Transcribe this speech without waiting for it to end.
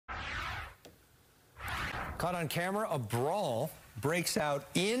Caught on camera, a brawl breaks out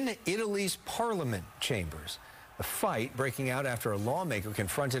in Italy's parliament chambers. The fight breaking out after a lawmaker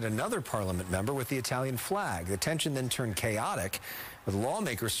confronted another parliament member with the Italian flag. The tension then turned chaotic, with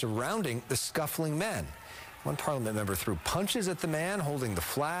lawmakers surrounding the scuffling men. One parliament member threw punches at the man holding the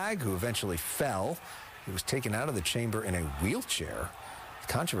flag, who eventually fell. He was taken out of the chamber in a wheelchair.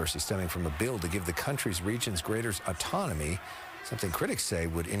 The controversy stemming from a bill to give the country's regions greater autonomy, something critics say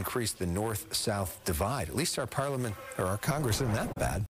would increase the north-south divide. At least our parliament or our Congress isn't that bad.